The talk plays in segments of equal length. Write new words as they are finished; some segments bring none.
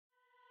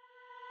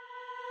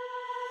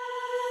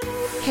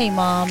Hey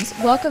moms,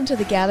 welcome to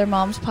the Gather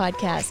Moms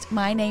podcast.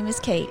 My name is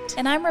Kate.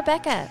 And I'm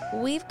Rebecca.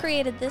 We've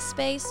created this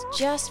space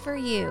just for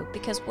you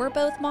because we're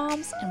both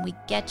moms and we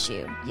get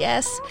you.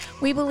 Yes,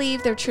 we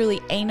believe there truly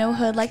ain't no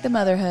hood like the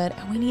motherhood,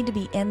 and we need to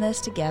be in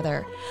this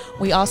together.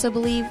 We also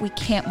believe we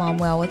can't mom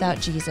well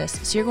without Jesus,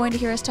 so you're going to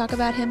hear us talk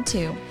about him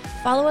too.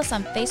 Follow us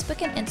on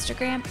Facebook and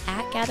Instagram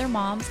at Gather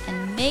Moms,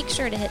 and make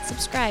sure to hit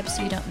subscribe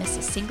so you don't miss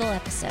a single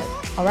episode.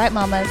 All right,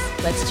 mamas,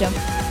 let's jump.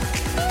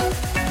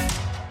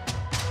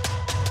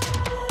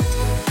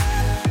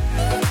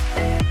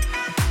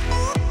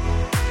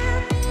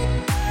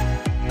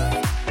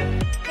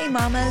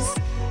 Mamas,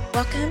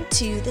 welcome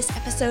to this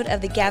episode of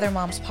the Gather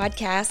Moms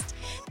podcast.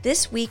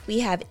 This week we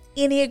have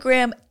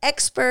Enneagram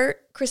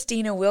expert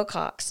Christina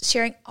Wilcox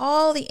sharing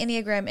all the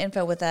Enneagram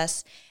info with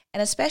us,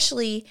 and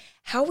especially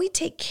how we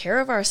take care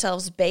of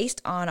ourselves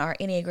based on our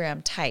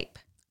Enneagram type.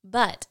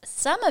 But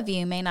some of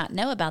you may not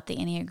know about the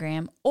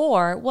Enneagram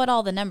or what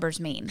all the numbers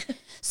mean.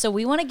 So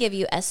we want to give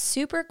you a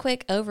super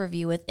quick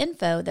overview with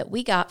info that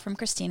we got from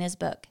Christina's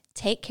book,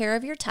 Take Care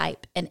of Your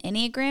Type, an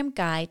Enneagram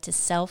Guide to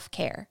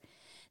Self-Care.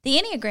 The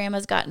Enneagram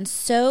has gotten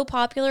so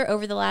popular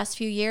over the last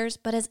few years,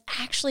 but has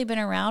actually been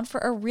around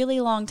for a really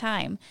long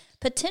time,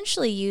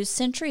 potentially used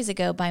centuries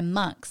ago by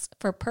monks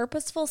for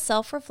purposeful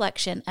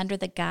self-reflection under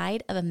the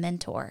guide of a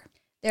mentor.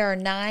 There are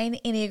 9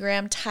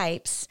 Enneagram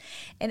types,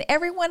 and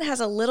everyone has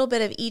a little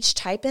bit of each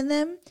type in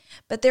them,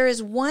 but there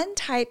is one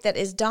type that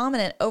is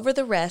dominant over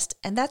the rest,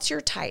 and that's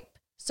your type.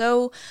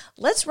 So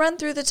let's run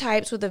through the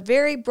types with a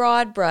very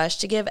broad brush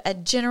to give a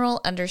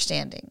general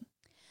understanding.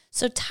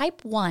 So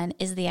type 1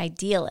 is the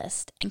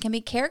idealist and can be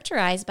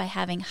characterized by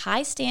having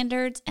high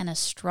standards and a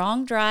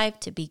strong drive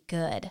to be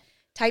good.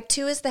 Type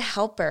 2 is the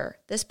helper.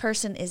 This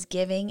person is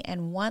giving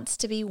and wants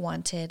to be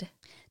wanted.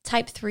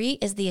 Type 3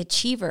 is the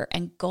achiever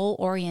and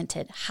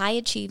goal-oriented,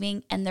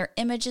 high-achieving, and their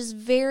image is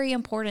very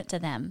important to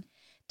them.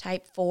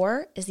 Type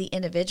 4 is the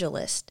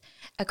individualist,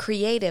 a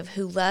creative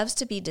who loves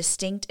to be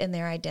distinct in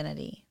their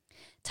identity.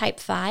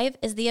 Type 5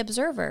 is the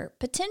observer,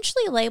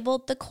 potentially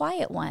labeled the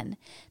quiet one.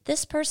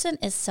 This person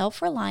is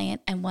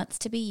self-reliant and wants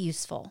to be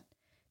useful.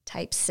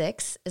 Type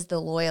 6 is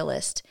the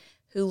loyalist,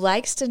 who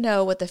likes to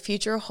know what the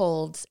future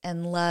holds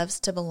and loves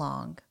to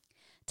belong.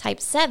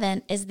 Type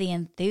 7 is the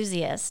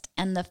enthusiast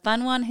and the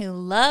fun one who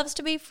loves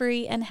to be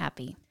free and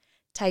happy.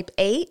 Type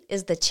 8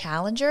 is the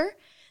challenger.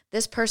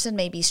 This person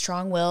may be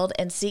strong-willed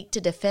and seek to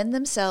defend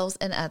themselves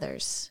and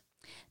others.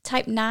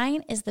 Type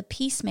 9 is the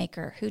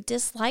peacemaker who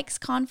dislikes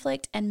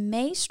conflict and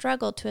may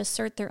struggle to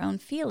assert their own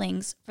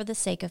feelings for the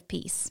sake of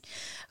peace.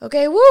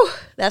 Okay, woo,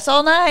 that's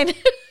all 9.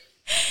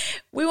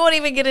 We won't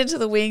even get into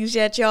the wings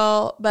yet,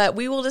 y'all, but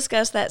we will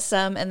discuss that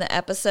some in the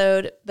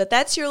episode. But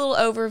that's your little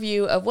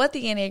overview of what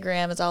the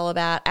Enneagram is all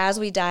about as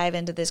we dive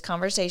into this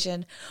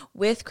conversation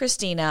with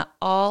Christina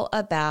all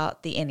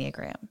about the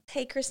Enneagram.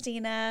 Hey,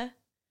 Christina.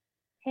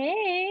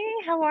 Hey,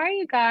 how are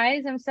you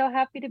guys? I'm so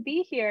happy to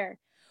be here.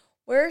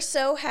 We're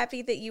so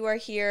happy that you are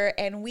here,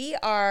 and we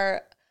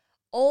are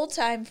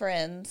old-time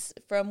friends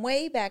from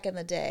way back in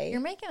the day. You're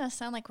making us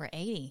sound like we're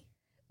 80.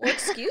 Well,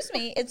 excuse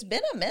me, it's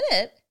been a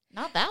minute.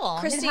 Not that long.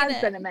 Christina, it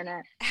has been a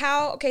minute.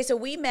 Okay, so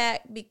we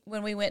met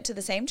when we went to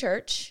the same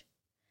church.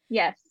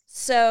 Yes.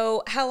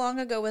 So how long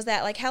ago was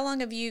that? Like, how long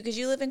have you, because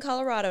you live in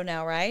Colorado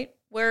now, right?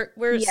 We're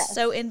Yes.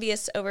 so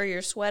envious over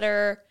your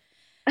sweater.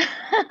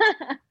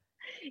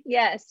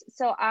 Yes.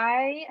 So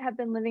I have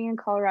been living in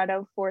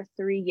Colorado for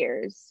 3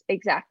 years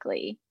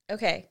exactly.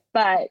 Okay.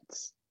 But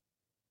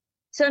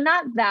so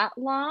not that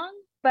long,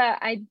 but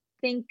I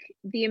think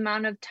the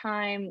amount of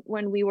time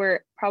when we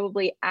were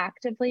probably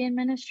actively in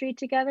ministry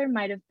together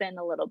might have been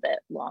a little bit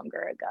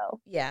longer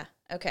ago. Yeah.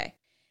 Okay.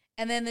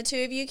 And then the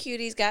two of you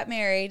cuties got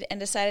married and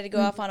decided to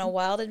go off on a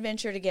wild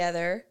adventure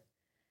together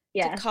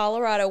to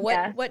Colorado.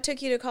 What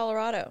took you to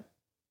Colorado?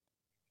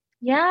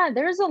 Yeah,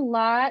 there's a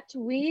lot.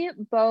 We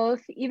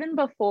both, even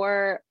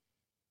before,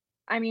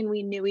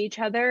 we knew each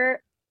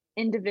other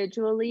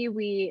individually,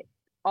 we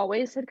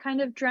always had kind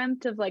of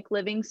dreamt of like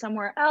living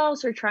somewhere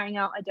else or trying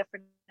out a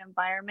different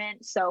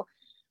environment. So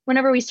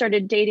whenever we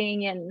started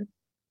dating and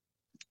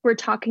we're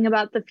talking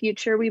about the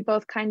future, we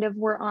both kind of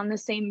were on the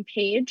same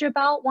page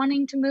about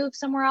wanting to move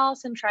somewhere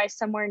else and try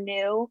somewhere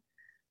new.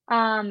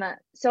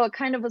 So it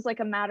kind of was like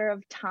a matter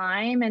of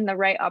time and the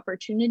right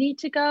opportunity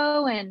to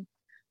go. And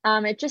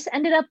it just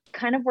ended up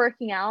kind of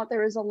working out.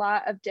 There was a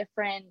lot of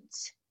different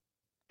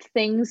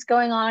things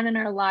going on in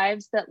our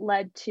lives that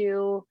led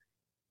to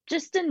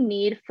just a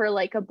need for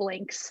like a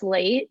blank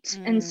slate.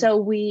 And so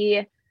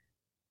we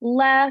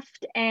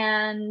left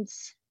and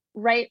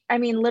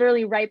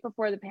literally right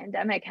before the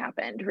pandemic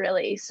happened,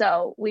 really.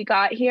 So we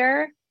got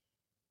here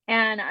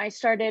and I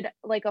started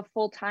like a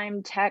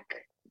full-time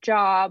tech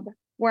job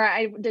where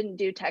I didn't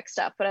do tech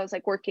stuff, but I was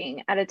like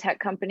working at a tech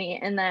company,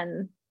 and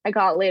then I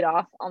got laid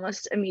off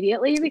almost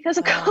immediately because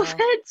of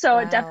COVID. So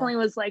it definitely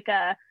was like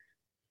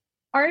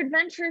our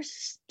adventure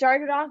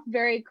started off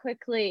very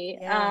quickly.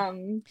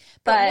 But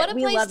what a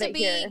we place love to it be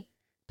here.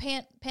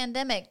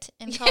 pandemic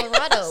in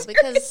Colorado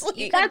because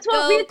you could that's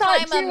what go we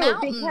thought climb a too,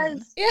 mountain.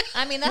 because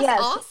I mean, that's yes,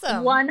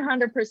 awesome.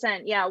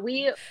 100%. Yeah,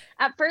 we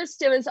at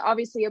first it was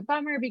obviously a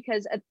bummer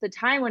because at the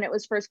time when it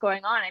was first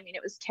going on, I mean,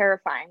 it was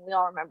terrifying. We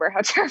all remember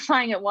how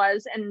terrifying it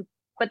was,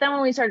 but then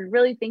when we started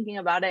really thinking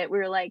about it, we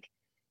were like,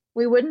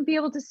 we wouldn't be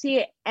able to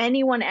see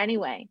anyone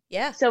anyway.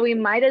 Yeah. So we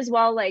might as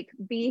well like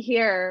be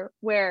here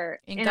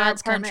where In our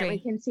God's apartment country.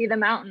 we can see the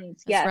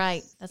mountains. That's Yes.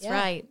 right. That's Yeah.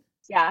 right.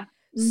 Yeah.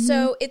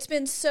 So it's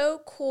been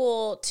so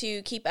cool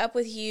to keep up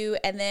with you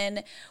and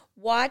then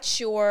watch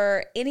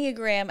your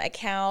Enneagram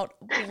account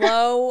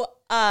blow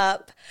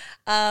up.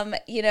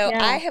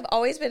 I have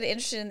always been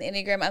interested in the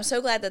Enneagram. I'm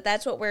so glad that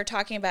that's what we're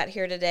talking about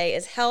here today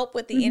is help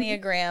with the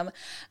Enneagram.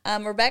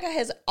 Rebecca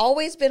has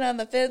always been on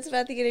the fence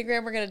about the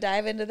Enneagram. We're going to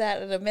dive into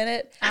that in a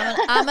minute.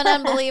 I'm an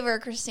unbeliever,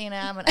 Christina.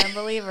 I'm an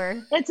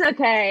unbeliever. It's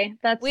okay.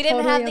 We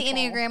didn't have the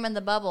okay. Enneagram in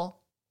the bubble.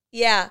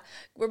 Yeah.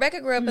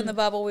 Rebecca grew up in the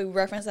bubble. We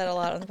reference that a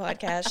lot on the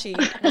podcast. She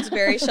was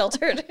very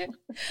sheltered.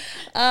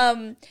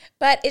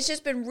 But it's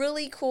just been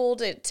really cool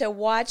to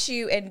watch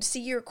you and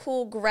see your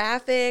cool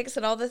graphics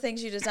and all the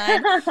things you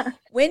design.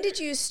 When did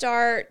you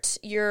start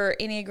your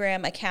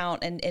Enneagram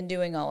account and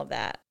doing all of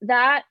that?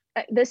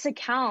 This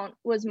account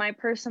was my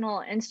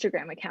personal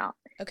Instagram account.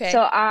 Okay.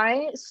 So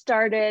I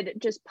started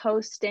just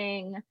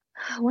posting.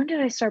 When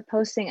did I start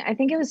posting? I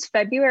think it was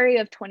February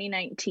of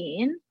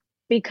 2019.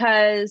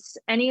 Because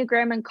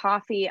Enneagram and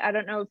Coffee, I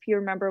don't know if you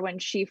remember when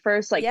she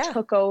first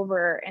took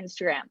over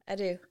Instagram. I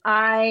do.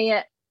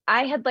 I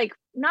had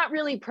not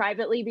really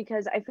privately,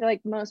 because I feel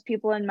like most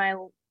people in my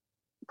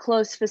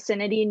close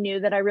vicinity knew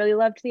that I really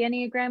loved the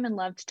Enneagram and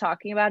loved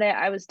talking about it.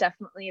 I was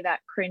definitely that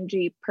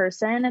cringy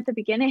person at the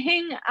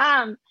beginning.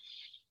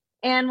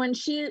 And when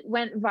she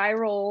went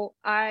viral,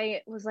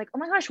 I was like, oh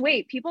my gosh,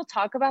 wait, people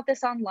talk about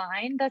this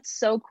online? That's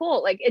so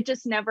cool. Like, it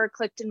just never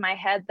clicked in my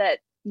head that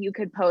you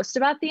could post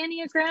about the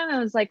Enneagram. I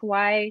was like,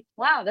 why?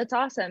 Wow, that's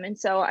awesome. And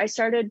so I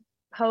started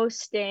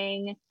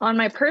posting on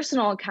my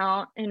personal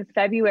account in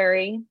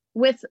February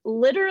with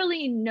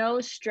literally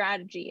no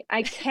strategy.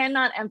 I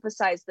cannot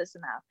emphasize this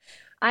enough.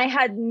 I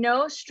had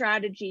no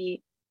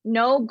strategy,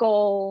 no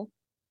goal,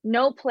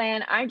 no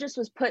plan. I just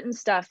was putting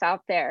stuff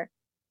out there.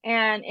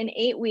 And in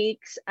 8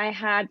 weeks, I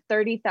had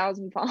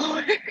 30,000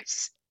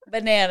 followers.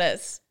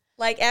 Bananas.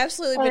 Like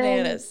absolutely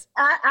bananas.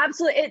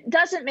 Absolutely. It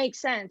doesn't make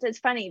sense. It's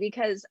funny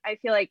because I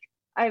feel like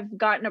I've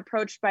gotten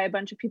approached by a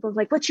bunch of people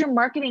like, what's your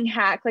marketing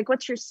hack? Like,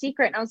 what's your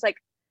secret? And I was like,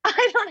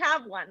 I don't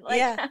have one.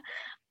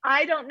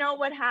 I don't know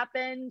what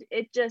happened.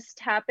 It just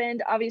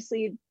happened.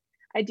 Obviously,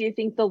 I do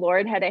think the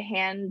Lord had a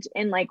hand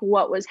in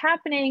what was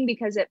happening,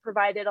 because it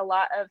provided a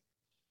lot of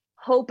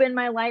hope in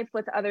my life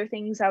with other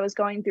things I was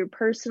going through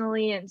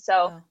personally. And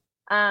so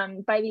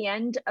by the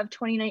end of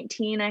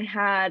 2019, I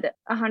had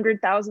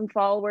 100,000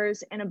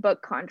 followers and a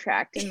book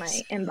contract in my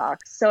inbox.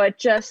 So it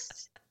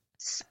just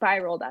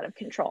spiraled out of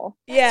control.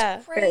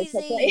 Yeah. Crazy.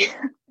 Very quickly.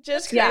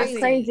 Just crazy. Yeah,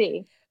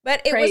 crazy.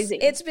 But Crazy.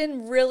 it's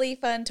been really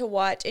fun to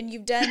watch, and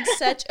you've done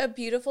such a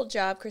beautiful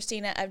job,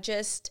 Christina, of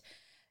just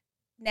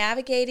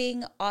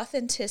navigating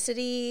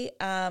authenticity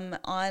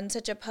on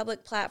such a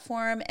public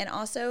platform, and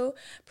also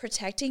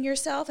protecting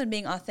yourself and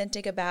being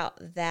authentic about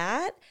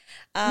that.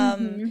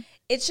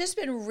 It's just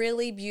been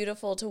really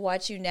beautiful to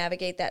watch you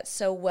navigate that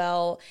so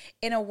well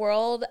in a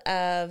world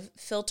of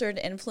filtered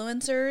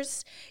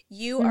influencers.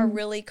 You are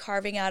really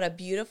carving out a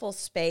beautiful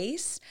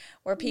space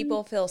where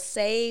people feel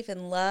safe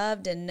and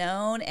loved and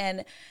known.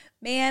 And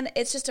man,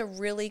 it's just a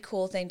really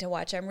cool thing to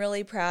watch. I'm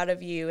really proud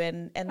of you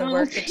and the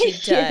work that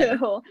you've done.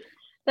 You.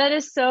 That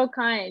is so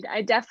kind.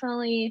 I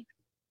definitely,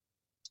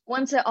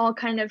 once it all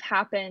kind of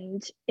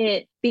happened,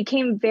 it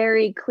became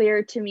very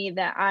clear to me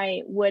that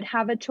I would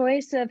have a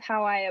choice of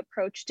how I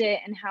approached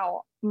it and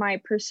how my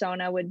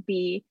persona would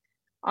be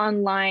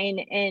online.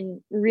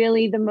 And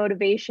really the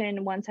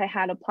motivation once I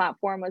had a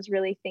platform was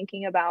really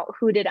thinking about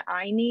who did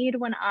I need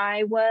when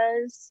I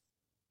was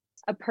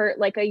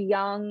a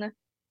young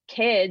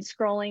kid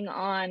scrolling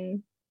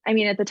on, I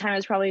mean, at the time it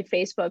was probably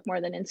Facebook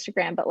more than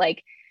Instagram, but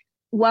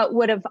what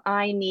would have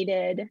I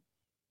needed?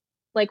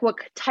 What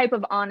type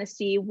of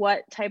honesty,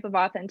 what type of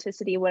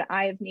authenticity would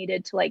I have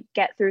needed to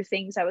get through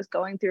things I was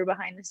going through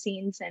behind the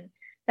scenes? And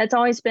that's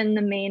always been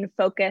the main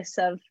focus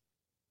of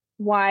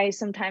why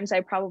sometimes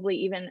I probably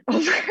even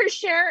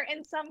overshare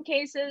in some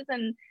cases.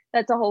 And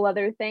that's a whole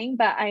other thing,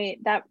 but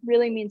that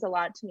really means a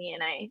lot to me,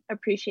 and I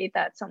appreciate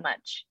that so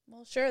much.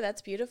 Well, sure.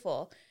 That's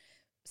beautiful.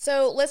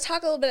 So let's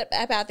talk a little bit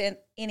about the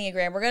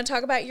Enneagram. We're going to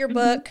talk about your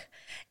book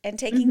and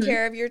taking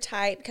care of your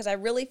type, because I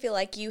really feel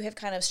like you have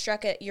kind of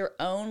struck your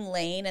own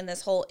lane in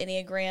this whole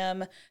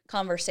Enneagram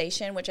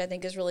conversation, which I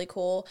think is really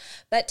cool.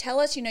 But tell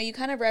us, you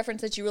kind of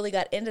referenced that you really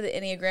got into the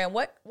Enneagram.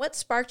 What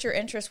sparked your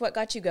interest? What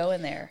got you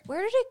going there?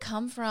 Where did it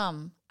come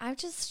from? I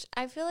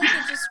feel like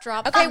it just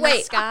dropped Okay, from wait.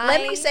 the sky.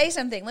 Let me say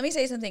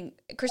something.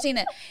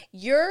 Christina,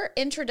 your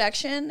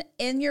introduction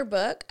in your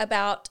book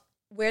about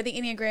where the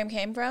Enneagram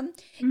came from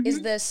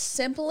is the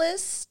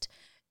simplest,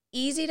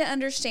 easy to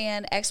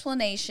understand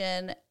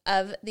explanation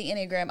of the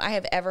Enneagram I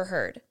have ever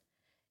heard.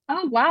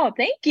 Oh, wow.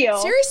 Thank you.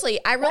 Seriously,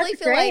 I really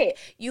That's feel like great.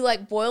 you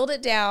like boiled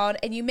it down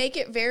and you make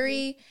it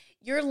very,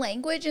 your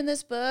language in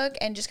this book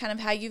and just kind of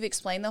how you've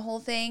explained the whole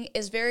thing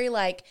is very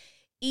like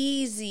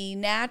easy,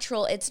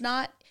 natural. It's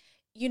not,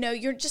 you know,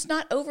 you're just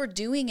not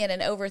overdoing it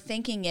and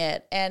overthinking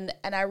it. And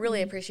I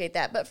really appreciate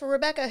that. But for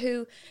Rebecca,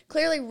 who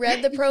clearly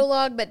read the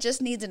prologue but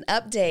just needs an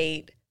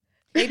update,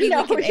 maybe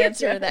No, we can you're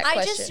answer good. that I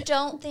question. just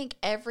don't think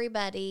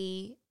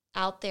everybody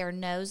out there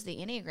knows the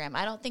Enneagram.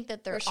 I don't think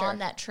that they're For sure. on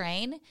that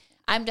train.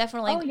 I'm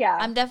definitely Oh, yeah.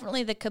 I'm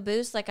definitely the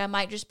caboose. Like I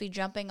might just be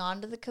jumping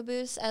onto the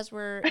caboose as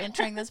we're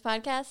entering this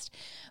podcast.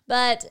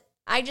 But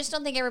I just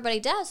don't think everybody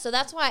does. So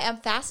that's why I'm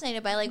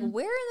fascinated by like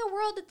where in the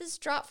world did this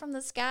drop from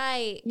the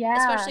sky? Yeah,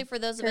 Especially for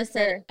those of for us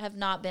sure. that have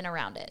not been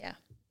around it. Yeah.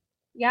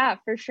 Yeah,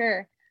 for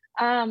sure.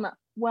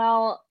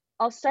 Well,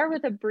 I'll start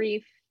with a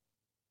brief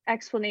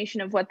explanation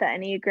of what the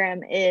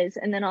Enneagram is,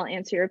 and then I'll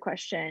answer your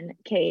question,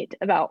 Kate,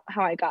 about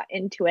how I got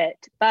into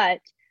it. But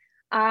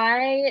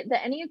the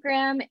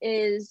Enneagram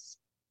is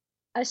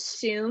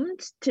assumed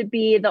to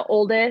be the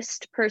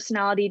oldest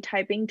personality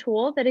typing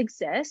tool that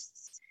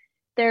exists.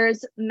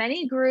 There's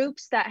many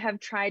groups that have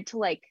tried to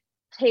like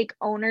take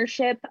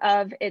ownership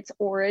of its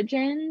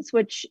origins,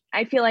 which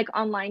I feel like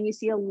online you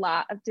see a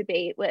lot of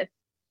debate with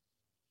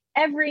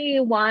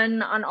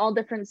everyone on all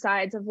different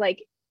sides of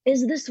like,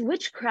 is this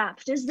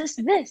witchcraft? Is this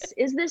this?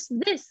 Is this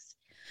this?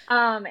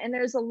 And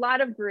there's a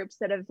lot of groups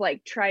that have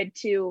like tried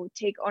to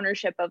take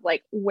ownership of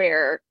like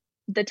where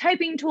the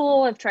typing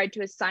tool have tried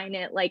to assign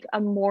it like a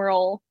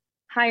moral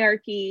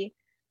hierarchy.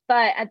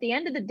 But at the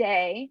end of the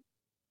day,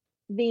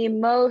 the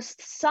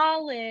most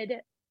solid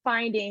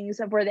findings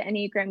of where the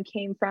Enneagram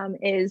came from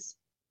is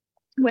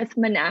with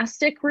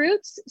monastic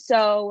roots.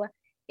 So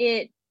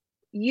it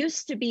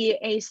used to be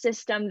a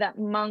system that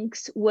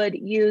monks would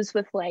use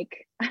with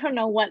like, I don't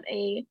know what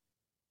a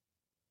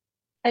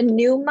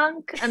new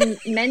monk, a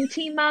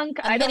mentee monk.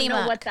 A I don't mini know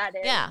monk. what that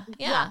is. Yeah.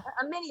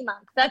 A mini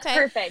monk. That's Okay.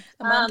 perfect.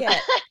 A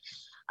monkette.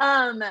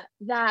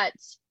 That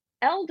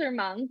elder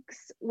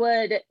monks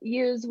would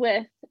use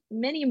with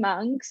mini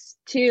monks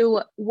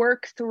to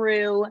work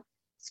through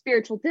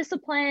spiritual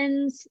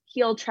disciplines,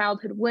 heal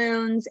childhood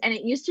wounds, and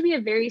it used to be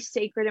a very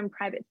sacred and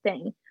private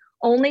thing.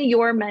 Only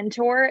your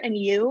mentor and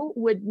you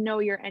would know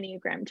your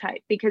Enneagram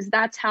type because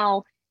that's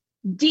how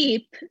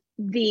deep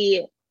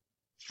the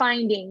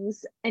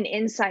findings and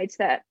insights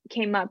that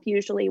came up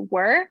usually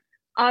were.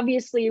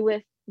 Obviously,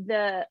 with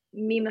the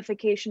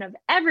memification of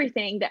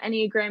everything, the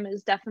Enneagram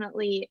is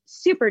definitely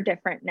super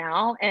different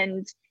now,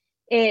 and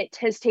it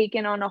has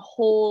taken on a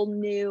whole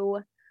new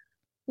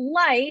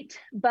light.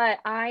 But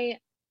I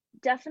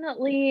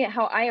definitely,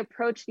 how I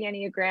approach the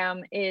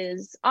Enneagram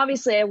is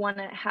obviously I want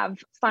to have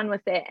fun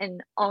with it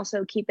and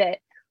also keep it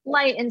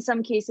light in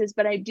some cases,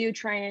 but I do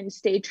try and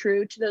stay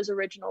true to those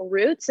original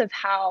roots of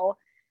how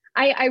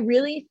I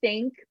really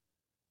think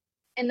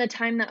in the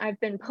time that I've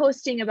been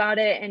posting about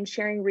it and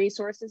sharing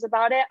resources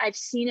about it, I've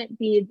seen it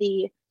be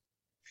the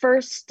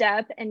first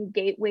step and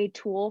gateway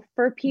tool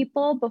for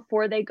people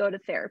before they go to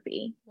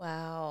therapy.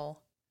 Wow.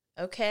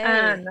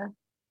 Okay.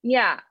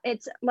 Yeah,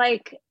 it's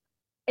like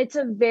it's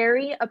a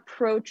very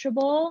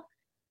approachable,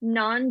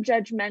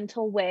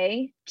 non-judgmental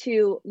way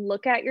to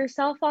look at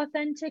yourself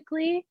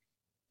authentically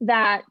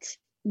that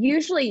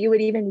usually you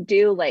would even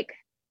do like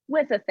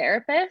with a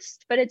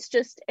therapist, but it's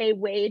just a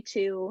way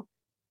to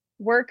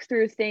work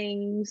through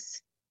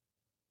things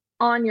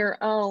on your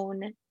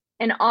own.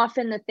 And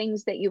often the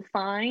things that you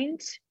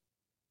find,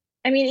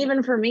 I mean,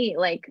 even for me,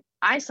 like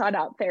I sought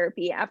out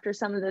therapy after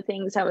some of the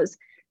things I was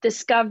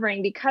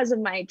discovering because of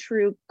my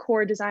true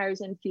core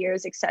desires and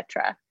fears,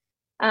 etc.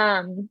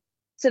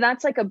 So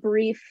that's like a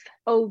brief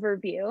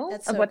overview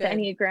That's of so what good. the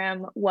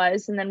Enneagram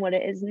was and then what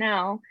it is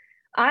now.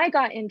 I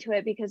got into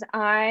it because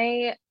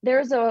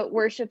there's a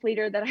worship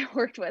leader that I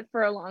worked with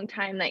for a long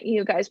time that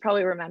you guys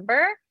probably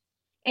remember.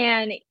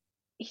 And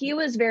he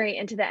was very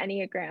into the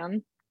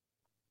Enneagram.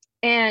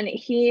 And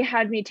he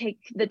had me take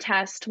the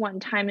test one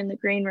time in the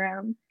green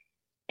room.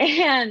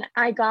 And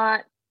I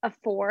got a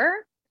 4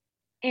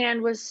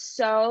 and was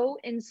so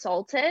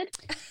insulted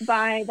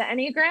by the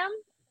Enneagram.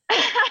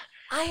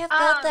 I have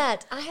felt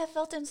that. I have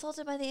felt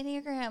insulted by the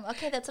Enneagram.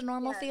 Okay, that's a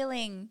normal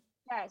feeling.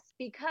 Yes,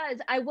 because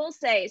I will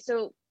say,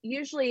 so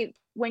usually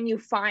when you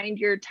find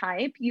your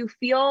type, you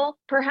feel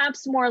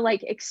perhaps more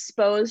like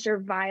exposed or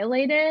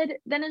violated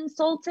than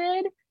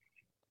insulted.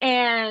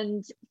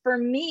 And for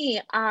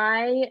me,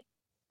 I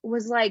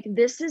was like,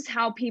 this is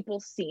how people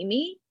see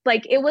me.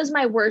 Like it was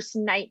my worst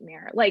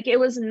nightmare. Like it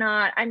was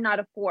not, I'm not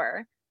a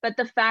 4. But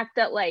the fact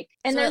that like,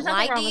 and So there's it nothing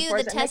lied to wrong with you?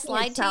 fours, The I'm test making it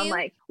lied to sound you?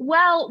 like,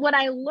 well, what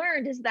I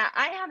learned is that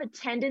I have a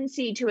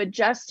tendency to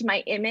adjust my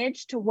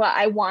image to what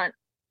I want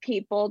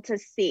people to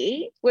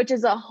see, which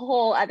is a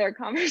whole other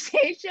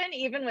conversation,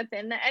 even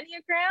within the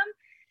Enneagram.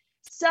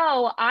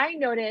 So I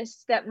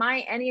noticed that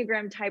my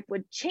Enneagram type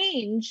would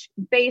change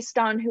based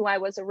on who I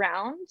was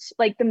around,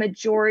 like the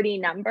majority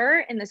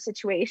number in the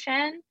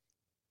situation.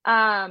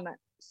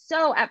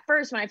 So at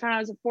first, when I found out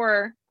I was a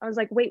 4, I was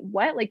like, wait,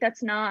 what? Like,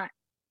 that's not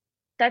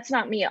that's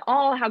not me at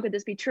all. How could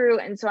this be true?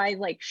 And so I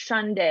like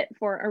shunned it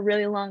for a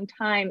really long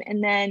time.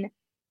 And then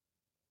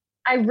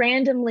I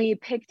randomly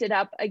picked it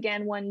up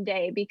again one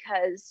day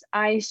because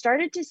I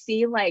started to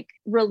see like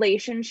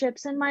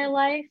relationships in my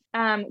life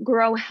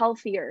grow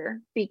healthier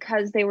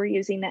because they were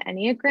using the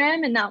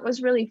Enneagram. And that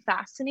was really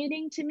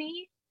fascinating to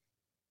me.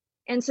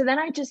 And so then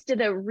I just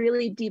did a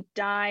really deep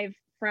dive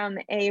from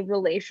a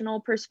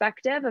relational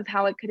perspective of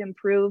how it could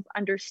improve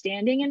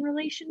understanding in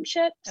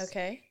relationships.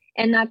 Okay.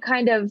 And that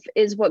kind of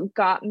is what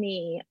got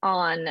me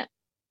on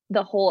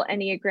the whole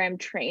Enneagram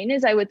train.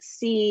 Is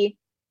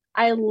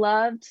I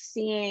loved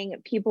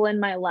seeing people in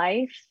my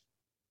life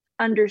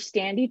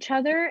understand each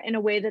other in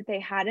a way that they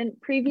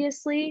hadn't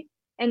previously,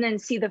 and then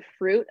see the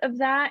fruit of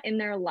that in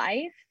their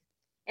life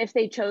if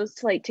they chose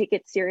to like take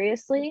it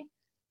seriously.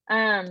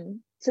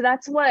 So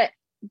that's what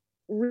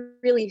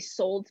really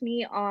sold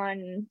me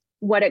on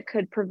what it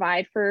could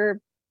provide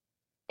for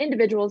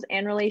individuals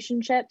and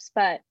relationships.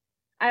 But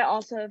I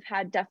also have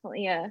had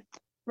definitely a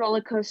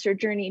roller coaster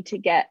journey to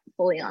get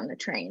fully on the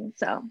train.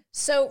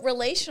 So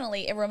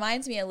relationally, it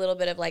reminds me a little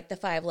bit of like the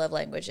 5 love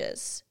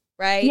languages,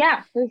 right?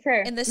 Yeah, for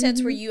sure. In the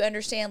sense where you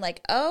understand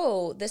like,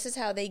 oh, this is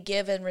how they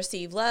give and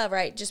receive love,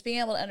 right? Just being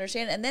able to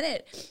understand. And then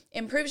it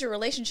improves your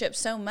relationship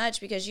so much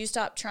because you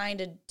stop trying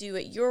to do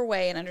it your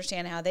way and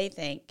understand how they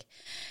think.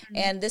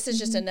 And this is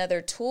just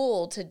another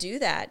tool to do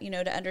that, you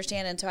know, to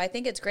understand. And so I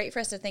think it's great for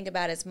us to think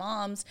about as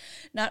moms,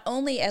 not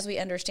only as we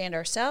understand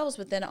ourselves,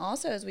 but then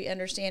also as we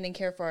understand and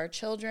care for our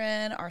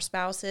children, our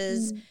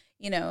spouses,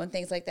 you know, and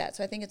things like that.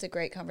 So I think it's a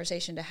great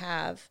conversation to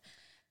have.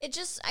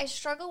 I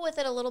struggle with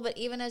it a little bit,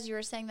 even as you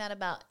were saying that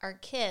about our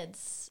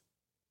kids.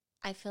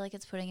 I feel like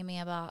it's putting me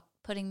in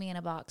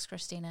a box,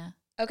 Christina.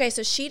 Okay,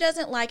 so she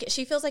doesn't like it.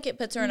 She feels like it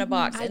puts her in a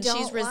box, and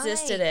she's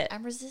resisted it.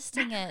 I'm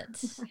resisting it.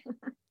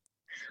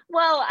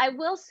 Well, I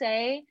will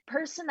say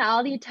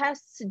personality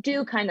tests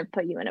do kind of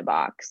put you in a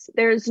box.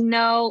 There's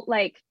no,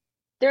 like,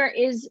 there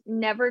is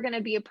never going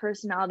to be a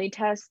personality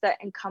test that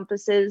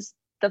encompasses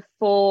the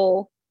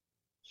full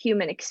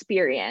human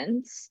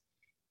experience.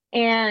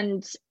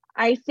 And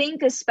I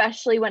think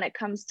especially when it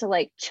comes to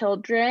like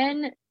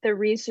children, the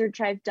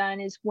research I've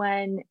done is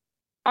when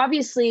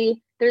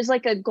obviously there's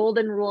like a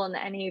golden rule in the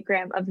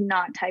Enneagram of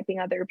not typing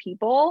other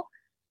people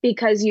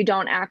because you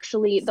don't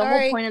actually, the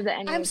whole point of the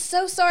Enneagram. I'm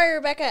so sorry,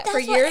 Rebecca. That's for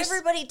what years,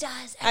 everybody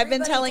does. I've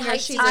been telling her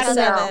she's a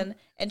 7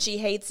 and she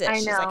hates it.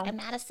 She's like, I'm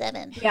not a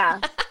 7. Yeah.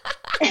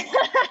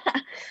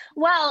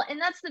 Well, and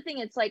that's the thing.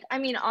 It's like, I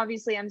mean,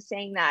 obviously I'm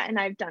saying that and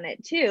I've done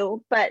it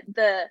too, but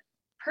the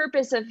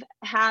purpose of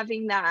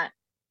having that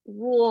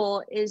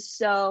rule is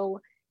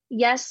so,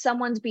 yes,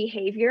 someone's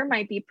behavior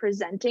might be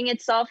presenting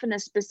itself in a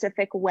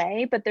specific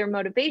way, but their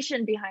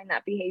motivation behind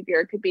that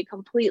behavior could be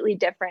completely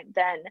different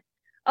than,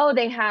 oh,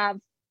 they have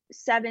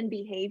 7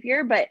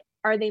 behavior, but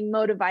are they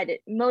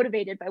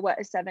motivated by what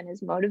a 7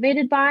 is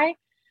motivated by?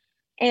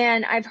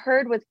 And I've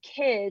heard with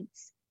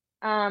kids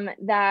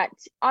that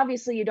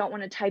obviously you don't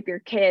want to type your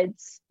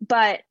kids,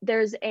 but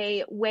there's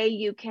a way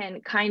you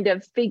can kind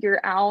of figure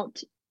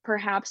out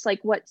perhaps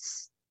like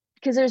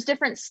because there's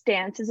different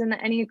stances in the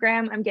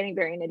Enneagram. I'm getting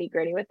very nitty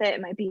gritty with it.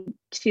 It might be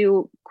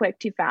too quick,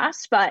 too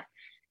fast, but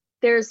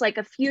there's like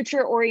a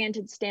future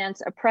oriented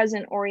stance, a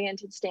present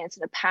oriented stance,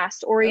 and a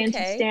past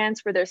oriented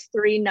stance where there's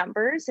 3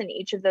 numbers in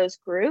each of those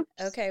groups.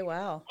 Okay,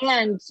 wow.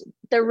 And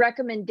the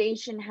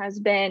recommendation has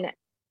been,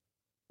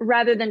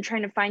 rather than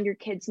trying to find your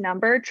kid's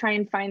number, try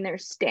and find their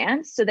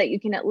stance so that you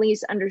can at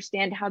least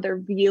understand how they're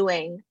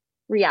viewing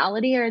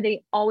reality. Are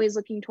they always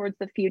looking towards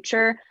the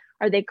future?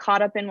 Are they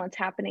caught up in what's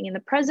happening in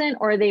the present,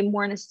 or are they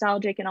more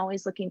nostalgic and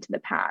always looking to the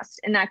past?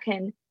 And that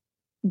can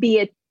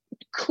be a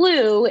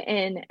clue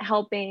in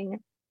helping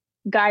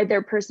guide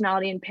their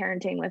personality and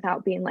parenting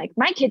without being like,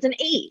 my kid's an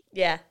 8.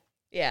 Yeah.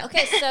 Yeah.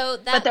 Okay, so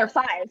that but they're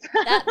 5.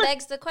 That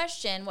begs the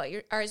question: what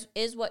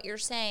you're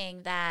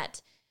saying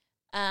that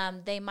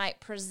they might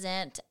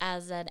present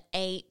as an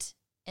 8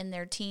 in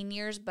their teen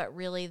years, but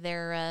really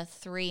they're a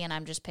 3, and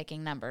I'm just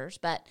picking numbers.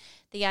 But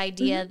the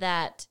idea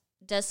that,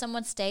 does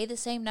someone stay the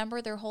same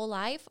number their whole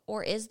life,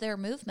 or is there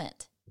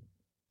movement?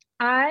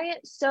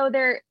 So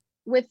there,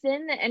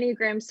 within the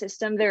Enneagram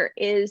system, there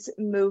is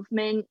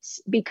movement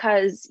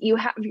because you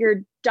have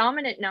your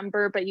dominant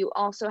number, but you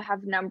also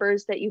have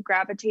numbers that you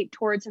gravitate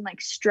towards in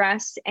like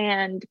stress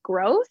and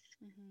growth.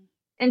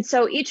 And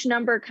so each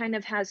number kind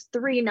of has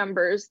 3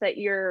 numbers that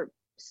you're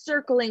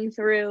circling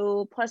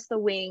through, plus the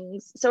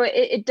wings. So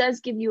it does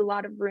give you a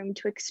lot of room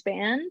to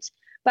expand.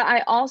 But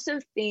I also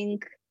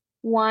think,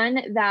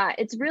 one, that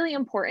it's really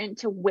important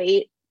to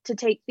wait to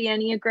take the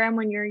Enneagram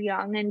when you're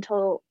young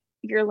until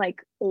you're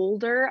like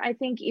older. I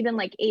think even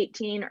like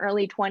 18,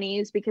 early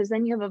 20s, because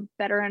then you have a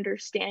better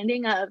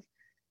understanding of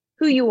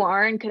who you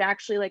are and could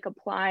actually like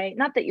apply,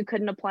 not that you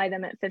couldn't apply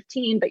them at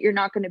 15, but you're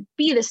not going to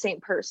be the same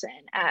person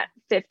at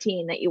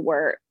 15 that you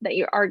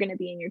are going to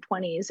be in your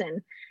 20s.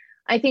 And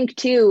I think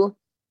too,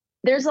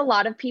 there's a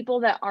lot of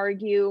people that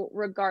argue,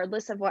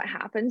 regardless of what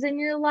happens in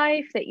your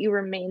life, that you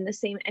remain the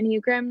same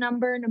Enneagram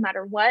number no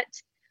matter what.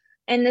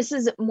 And this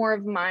is more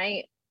of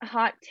my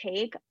hot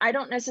take. I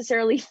don't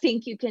necessarily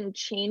think you can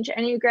change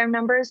Enneagram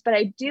numbers, but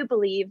I do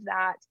believe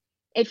that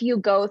if you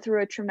go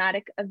through a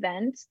traumatic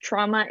event,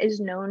 trauma is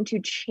known to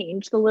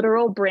change the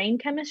literal brain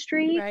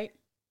chemistry, Right.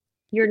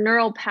 your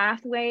neural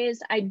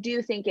pathways. I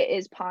do think it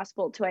is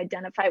possible to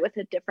identify with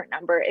a different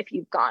number if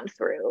you've gone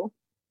through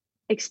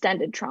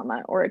extended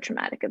trauma or a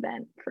traumatic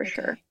event, for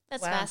sure.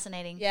 That's Wow.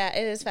 fascinating. Yeah,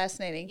 it is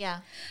fascinating. Yeah.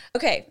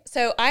 Okay,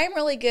 so I am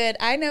really good.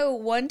 I know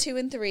 1, 2,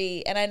 and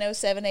 3, and I know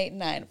 7, 8, and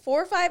 9.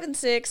 4, 5, and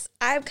 6.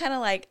 I'm kind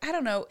of like, I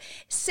don't know.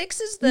 6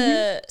 is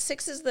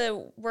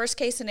the worst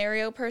case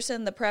scenario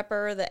person, the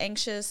prepper, the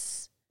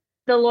anxious.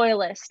 The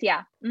loyalist,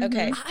 yeah.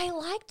 Okay. I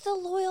liked the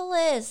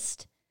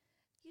loyalist.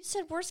 You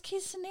said worst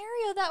case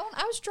scenario. That one,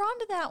 I was drawn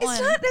to that one.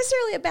 It's not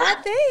necessarily a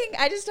bad thing.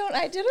 I just don't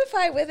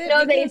identify with it.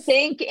 No, they because-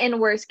 think in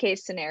worst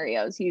case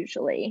scenarios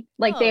usually.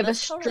 Like Oh, they have a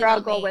that's totally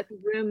struggle not me. with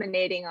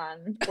ruminating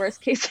on worst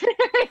case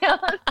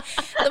scenarios.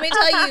 Let me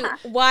tell you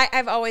why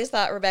I've always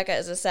thought Rebecca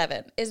is a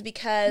 7 is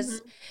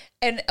because,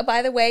 and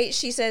by the way,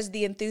 she says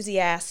the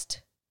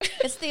enthusiast.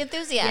 It's the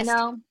enthusiast. You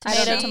know,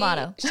 I don't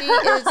Tomato, know.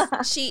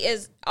 tomato. She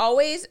is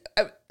always.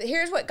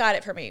 Here's what got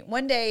it for me.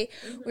 One day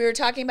we were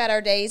talking about our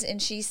days, and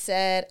she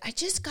said, "I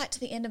just got to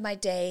the end of my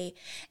day,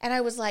 and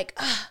I was like,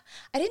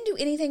 I didn't do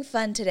anything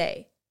fun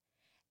today,"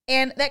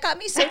 and that got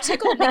me so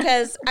tickled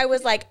because I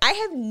was like, I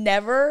have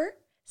never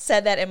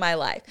said that in my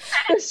life.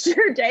 I'm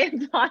sure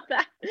Dave thought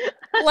that.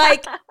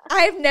 Like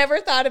I've never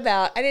thought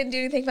about. I didn't do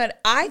anything fun.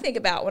 I think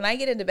about when I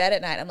get into bed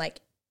at night. I'm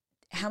like,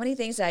 how many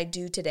things did I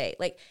do today?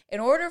 Like,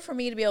 in order for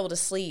me to be able to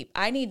sleep,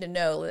 I need to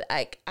know,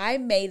 like, I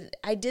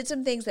did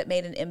some things that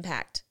made an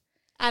impact.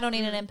 I don't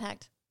need an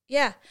impact.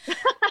 Yeah.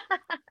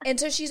 And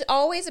so she's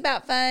always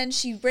about fun.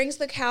 She brings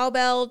the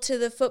cowbell to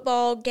the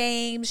football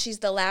game. She's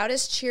the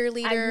loudest As you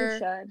cheerleader.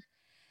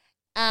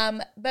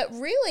 should. But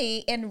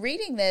really, in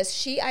reading this,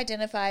 she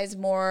identifies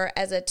more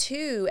as a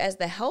 2, as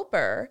the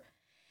helper.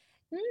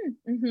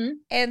 Mm-hmm.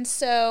 And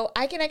so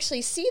I can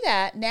actually see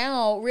that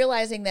now,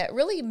 realizing that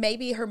really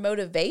maybe her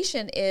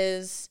motivation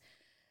is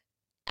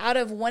out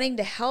of wanting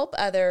to help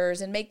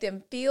others and make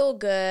them feel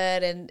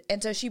good. And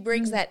so she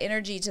brings that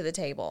energy to the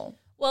table.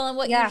 Well, and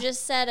what Yeah. you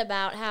just said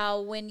about how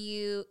when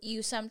you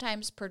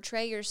sometimes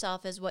portray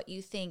yourself as what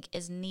you think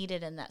is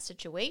needed in that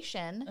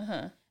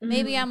situation,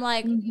 maybe I'm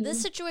like,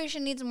 this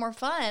situation needs more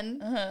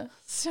fun,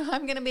 so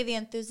I'm going to be the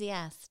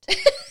enthusiast.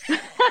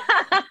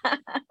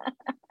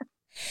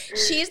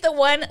 She's the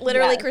one,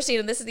 literally, Yes. Christine,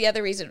 and this is the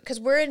other reason, because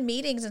we're in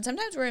meetings, and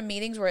sometimes we're in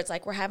meetings where it's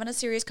like we're having a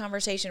serious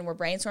conversation, we're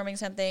brainstorming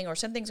something, or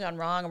something's gone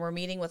wrong, and we're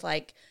meeting with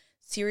like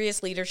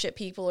serious leadership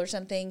people or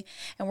something,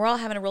 and we're all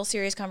having a real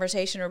serious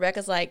conversation.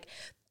 Rebecca's like,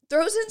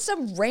 throws in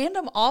some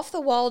random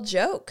off-the-wall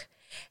joke.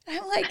 And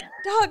I'm like,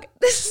 dog,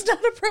 this is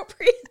not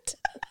appropriate.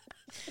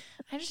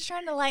 I'm just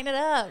trying to lighten it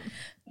up.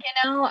 You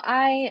know,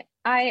 I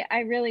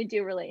really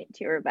do relate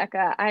to you,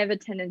 Rebecca. I have a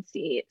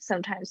tendency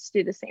sometimes to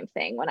do the same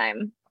thing when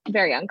I'm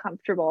very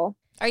uncomfortable.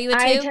 Are you a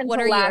I 2? tend What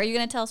to are you? laugh. Are you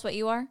going to tell us what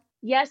you are?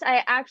 Yes,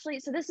 I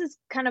actually, so this is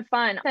kind of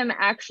fun. I'm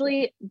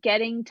actually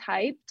getting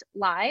typed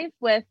live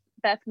with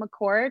Beth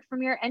McCord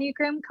from your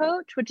Enneagram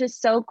coach, which is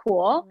so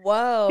cool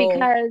Whoa.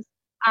 because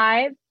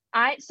I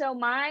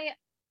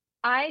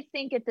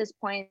think at this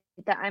point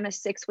that I'm a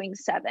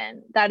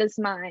 6-wing-7. That is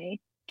my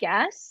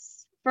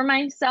guess for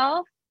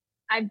myself.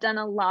 I've done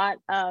a lot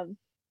of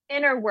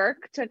inner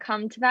work to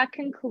come to that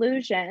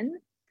conclusion,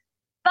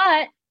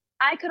 but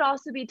I could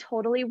also be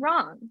totally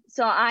wrong.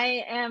 So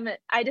I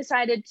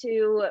decided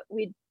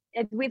we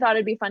thought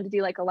it'd be fun to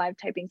do like a live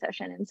typing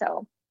session. And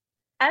so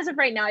as of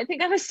right now, I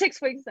think I'm a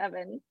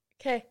 6-wing-7.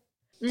 Okay.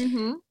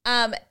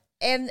 Mm-hmm.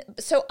 And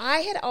so I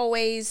had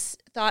always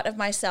thought of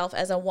myself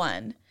as a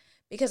 1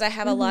 because I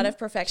have a lot of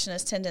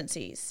perfectionist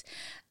tendencies.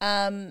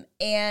 But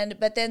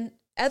then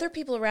other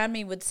people around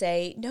me would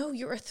say, no,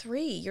 you're a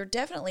 3. You're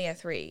definitely a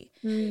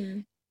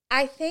 3.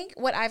 I think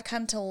what I've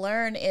come to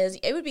learn is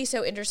it would be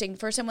so interesting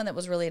for someone that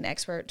was really an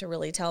expert to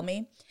really tell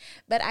me.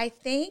 But I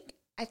think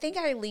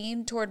I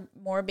lean toward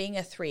more being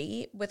a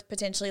 3 with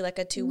potentially like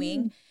a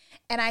 2-wing.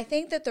 And I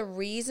think that the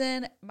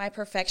reason my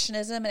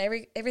perfectionism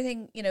and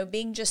everything, you know,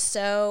 being just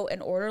so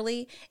and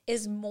orderly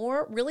is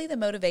more really the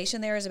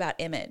motivation there is about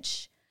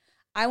image.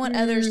 I want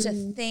others to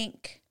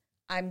think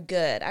I'm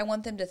good. I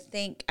want them to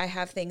think I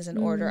have things in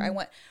order. I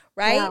want,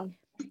 right? Yeah.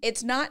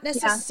 It's not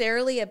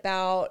necessarily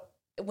about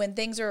when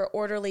things are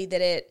orderly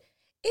that it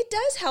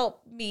does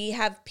help me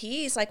have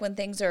peace. Like when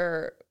things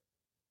are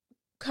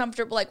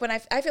comfortable, like when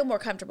I feel more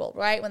comfortable,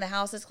 right? When the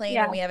house is clean,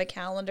 when we have a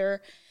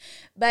calendar.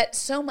 But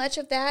so much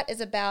of that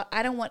is about,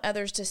 I don't want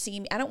others to see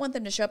me. I don't want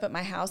them to show up at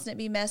my house and it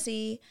be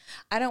messy.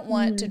 I don't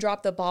want to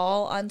drop the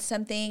ball on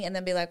something and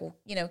then be like, well,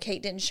 you know,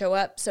 Kate didn't show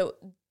up. So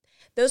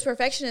those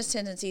perfectionist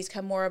tendencies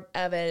come more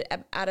of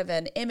out of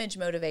an image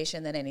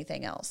motivation than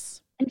anything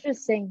else.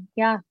 Interesting.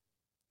 Yeah.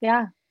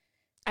 Yeah.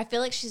 I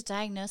feel like she's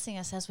diagnosing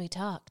us as we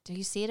talk. Do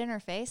you see it in her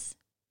face?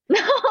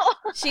 No,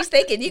 She's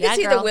thinking, you Yeah, can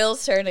see girl. the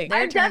wheels turning.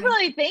 I'm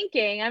definitely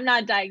thinking. I'm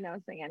not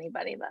diagnosing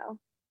anybody though.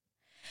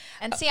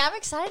 And see, I'm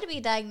excited to be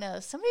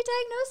diagnosed. Somebody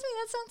diagnose me.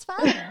 That sounds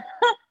fun.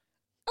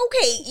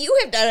 Okay, you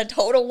have done a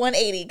total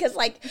 180 because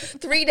like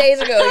 3 days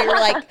ago you were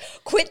like,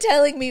 quit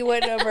telling me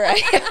what number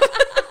I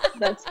am.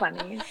 That's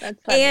funny.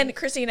 That's funny. And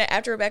Christina,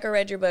 after Rebecca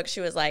read your book,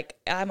 she was like,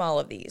 I'm all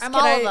of these. I'm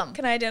all of them.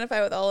 Can I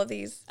identify with all of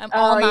these? I'm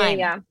all nine.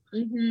 Yeah.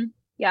 Mm-hmm.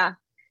 Yeah.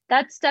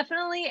 That's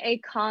definitely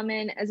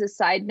as a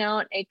side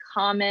note, a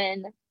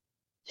common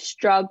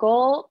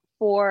struggle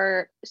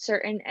for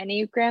certain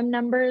Enneagram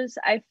numbers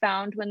I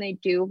found when they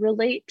do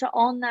relate to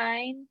all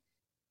 9.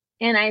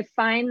 And I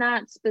find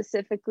that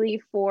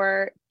specifically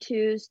for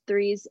 2s,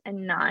 3s,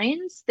 and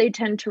 9s, they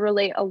tend to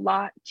relate a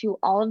lot to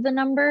all of the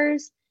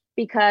numbers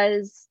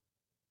because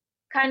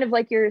kind of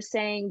like you're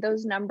saying,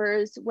 those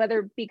numbers,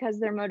 whether because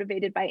they're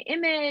motivated by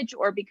image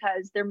or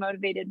because they're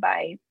motivated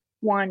by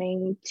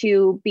wanting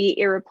to be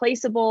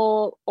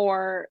irreplaceable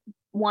or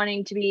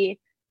wanting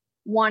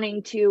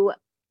to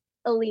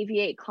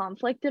alleviate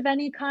conflict of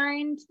any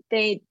kind,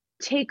 they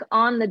take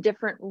on the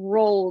different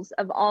roles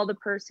of all the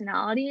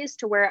personalities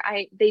to where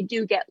they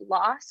do get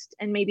lost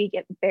and maybe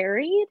get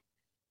buried.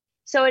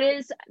 So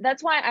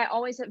that's why I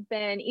always have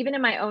been, even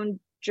in my own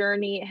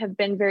journey, have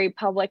been very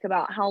public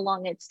about how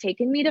long it's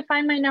taken me to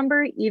find my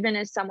number, even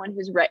as someone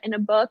who's written a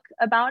book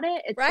about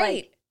it. It's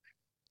right. Like,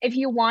 if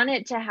you want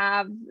it to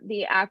have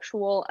the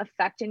actual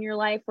effect in your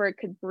life where it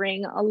could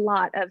bring a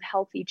lot of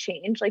healthy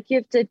change, like you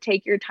have to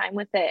take your time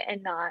with it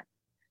and not,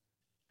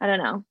 I don't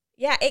know.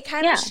 Yeah, it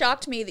kind of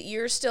shocked me that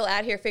you're still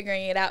out here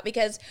figuring it out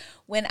because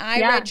when I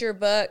read your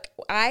book,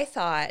 I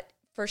thought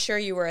for sure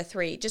you were a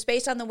 3, just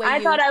based on the way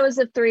I thought I was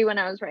a 3 when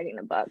I was writing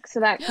the book. So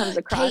that comes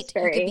across Kate,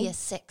 very... you could be a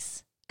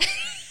 6.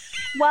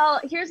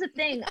 Well, here's the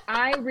thing.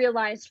 I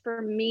realized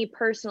for me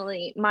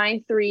personally,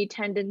 my 3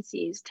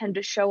 tendencies tend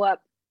to show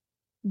up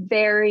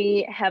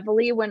very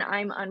heavily when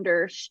I'm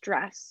under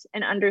stress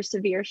and under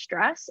severe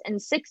stress. And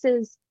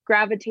 6s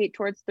gravitate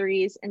towards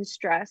 3s and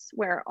stress,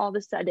 where all of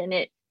a sudden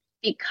it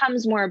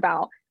becomes more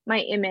about my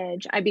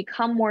image. I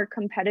become more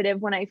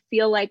competitive when I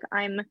feel like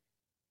I'm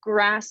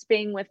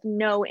grasping with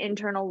no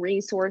internal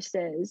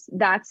resources.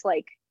 That's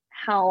like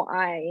how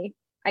I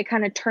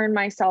kind of turn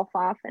myself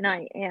off, and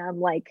I am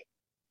like,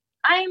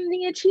 I'm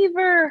the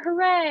achiever,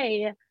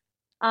 hooray.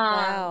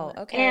 Wow,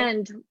 okay.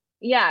 And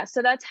yeah,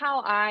 so that's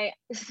how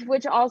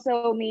which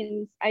also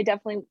means I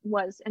definitely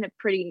was in a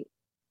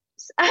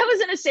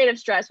state of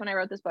stress when I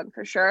wrote this book,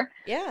 for sure.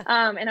 Yeah.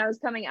 And I was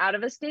coming out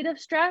of a state of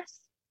stress.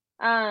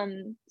 But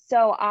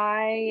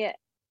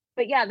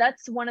yeah,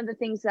 that's one of the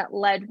things that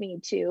led me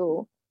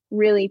to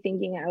really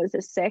thinking I was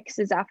a 6,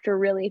 is after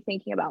really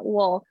thinking about,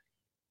 well,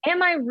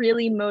 am I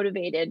really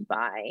motivated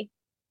by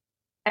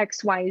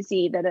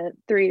XYZ that a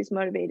 3 is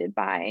motivated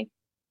by?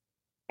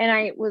 And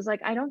I was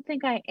like, I don't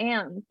think I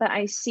am, but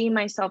I see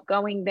myself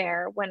going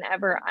there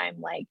whenever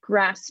I'm like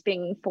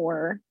grasping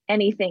for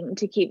anything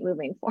to keep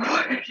moving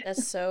forward.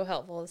 That's so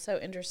helpful. It's so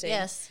interesting.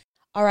 Yes.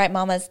 All right,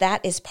 mamas,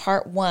 that is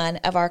part 1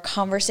 of our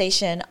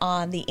conversation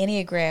on the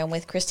Enneagram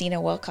with Christina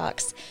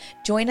Wilcox.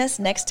 Join us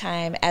next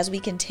time as we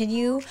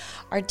continue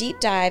our deep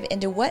dive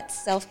into what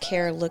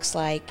self-care looks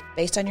like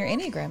based on your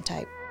Enneagram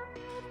type.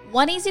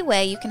 One easy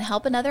way you can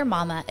help another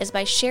mama is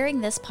by sharing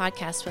this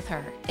podcast with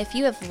her. If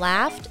you have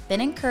laughed,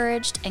 been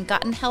encouraged, and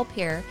gotten help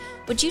here,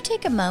 would you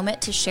take a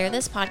moment to share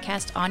this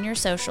podcast on your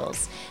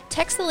socials?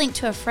 Text the link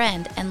to a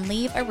friend and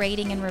leave a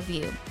rating and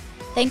review.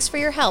 Thanks for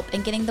your help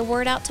in getting the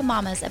word out to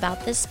mamas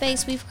about this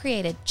space we've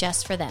created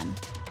just for them.